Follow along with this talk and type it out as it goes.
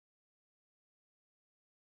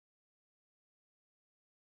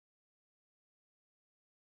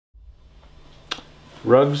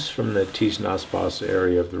Rugs from the Teec Nos Pos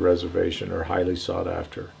area of the reservation are highly sought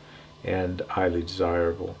after and highly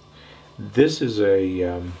desirable. This is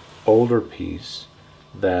a older piece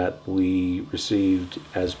that we received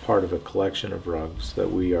as part of a collection of rugs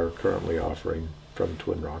that we are currently offering from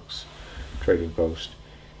Twin Rocks Trading Post.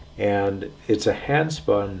 And it's a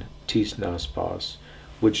hand-spun Teec Nos Pos,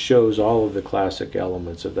 which shows all of the classic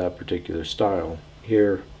elements of that particular style.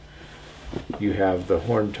 Here you have the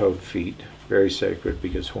horn-toed feet, very sacred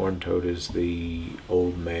because horn-toed is the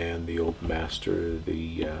old man, the old master,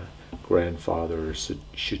 the grandfather or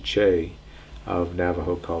chiche of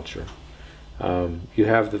Navajo culture. You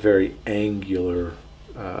have the very angular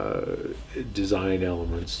design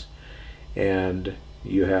elements, and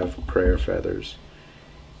you have prayer feathers.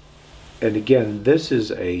 And again, this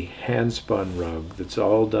is a hand-spun rug that's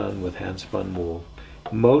all done with hand-spun wool,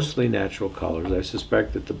 mostly natural colors. I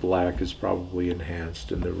suspect that the black is probably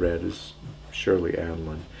enhanced and the red is surely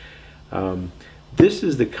aniline. This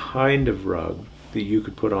is the kind of rug that you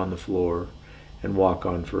could put on the floor and walk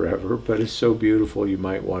on forever, but it's so beautiful you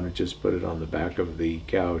might want to just put it on the back of the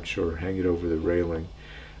couch or hang it over the railing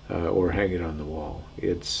or hang it on the wall.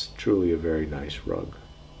 It's truly a very nice rug.